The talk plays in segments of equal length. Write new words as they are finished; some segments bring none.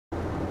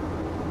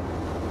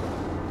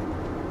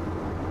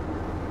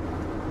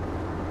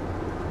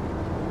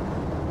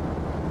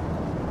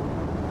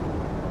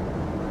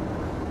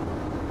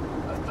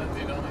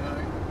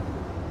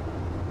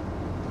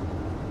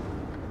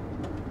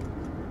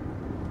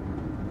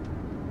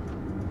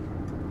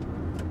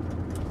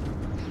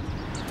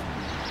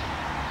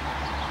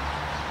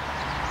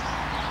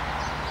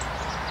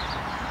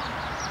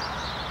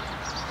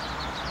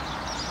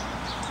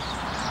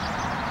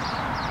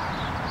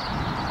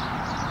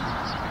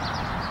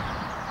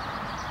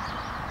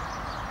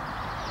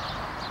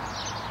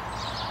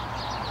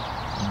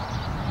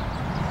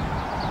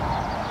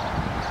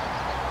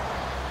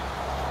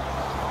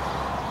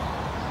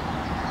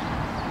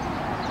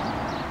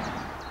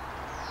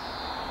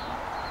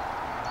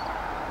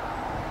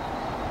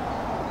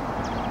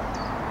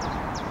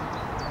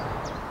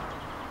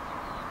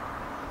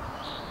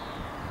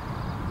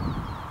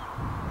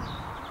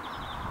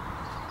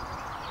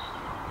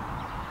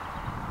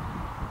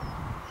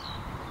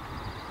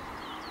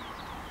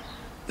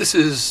This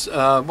is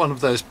one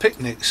of those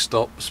picnic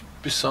stops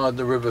beside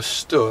the River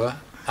Stour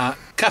at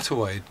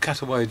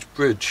Catawade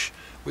Bridge,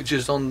 which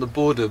is on the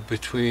border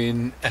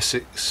between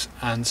Essex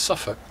and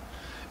Suffolk.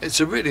 It's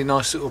a really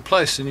nice little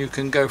place and you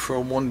can go for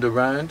a wander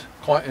round,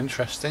 quite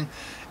interesting.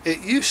 It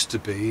used to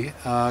be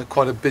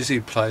quite a busy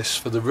place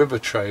for the river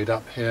trade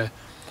up here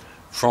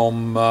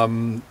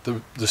from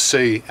the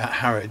sea at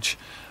Harwich.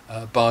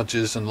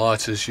 Barges and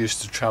lighters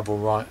used to travel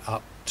right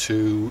up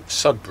to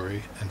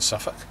Sudbury in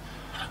Suffolk,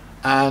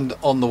 and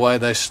on the way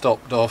they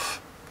stopped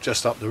off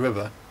just up the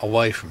river,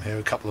 away from here,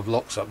 a couple of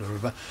locks up the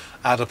river,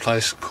 at a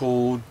place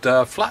called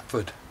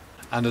Flatford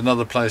and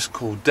another place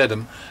called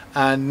Dedham,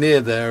 and near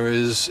there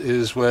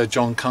is where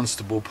John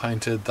Constable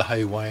painted the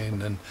Hay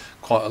Wain and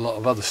quite a lot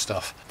of other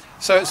stuff.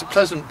 So it's a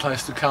pleasant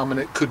place to come, and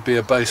it could be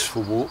a base for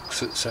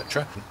walks,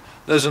 etc.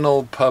 There's an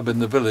old pub in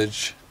the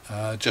village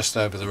just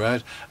over the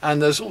road,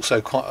 and there's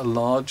also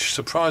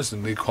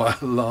surprisingly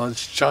quite a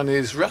large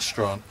Chinese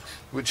restaurant,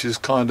 which is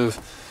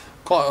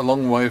quite a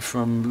long way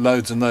from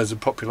loads and loads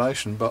of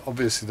population, but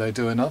obviously they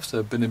do enough.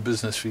 They've been in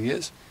business for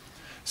years.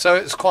 So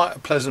it's quite a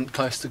pleasant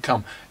place to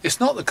come. It's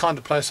not the kind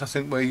of place, I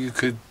think, where you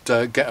could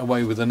get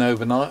away with an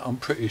overnight. I'm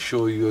pretty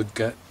sure you would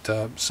get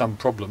some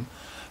problem,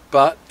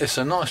 but it's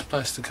a nice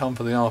place to come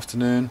for the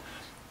afternoon.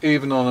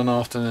 Even on an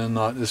afternoon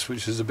like this,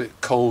 which is a bit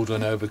cold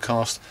and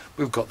overcast,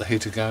 we've got the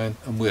heater going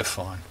and we're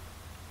fine.